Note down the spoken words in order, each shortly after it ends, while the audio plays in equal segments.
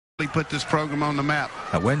We put this program on the map.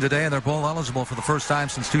 A win today, and they're bowl eligible for the first time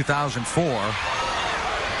since 2004.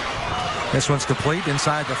 This one's complete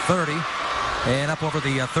inside the 30. And up over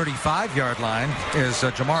the 35-yard line is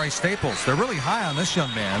Jamari Staples. They're really high on this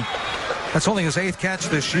young man. That's only his 8th catch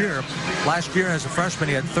this year. Last year as a freshman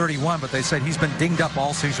he had 31, but they said he's been dinged up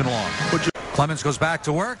all season long. Clemens goes back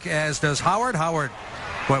to work, as does Howard. Howard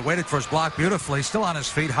waited for his block beautifully, still on his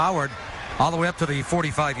feet. Howard all the way up to the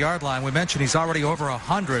 45-yard line. We mentioned he's already over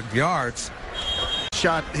 100 yards.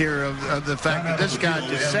 Shot here of the fact that this guy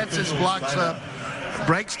just sets his blocks up,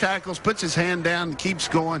 breaks tackles, puts his hand down, and keeps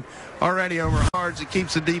going. Already over yards, it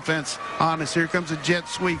keeps the defense honest. Here comes a jet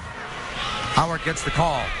sweep. Howard gets the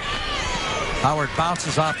call. Howard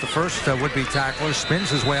bounces off the first would-be tackler, spins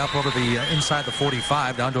his way up over the inside the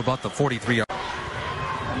 45, down to about the 43-yard.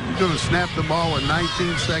 He's going to snap the ball with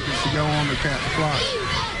 19 seconds to go on the clock.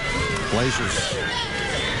 Blazers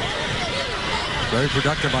very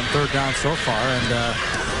productive on 3rd down so far, and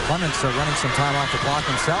Clemens running some time off the clock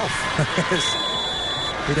himself.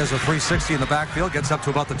 He does a 360 in the backfield, gets up to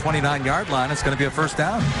about the 29-yard line. It's going to be a first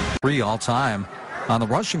down. 3 all-time on the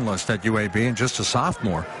rushing list at UAB, and just a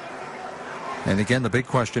sophomore. And again, the big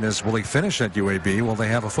question is, will he finish at UAB? Will they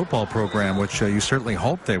have a football program, which you certainly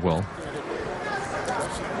hope they will?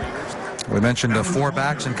 We mentioned 4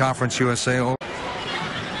 backs in Conference USA.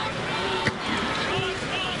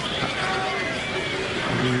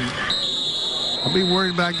 I'll be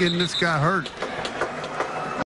worried about getting this guy hurt.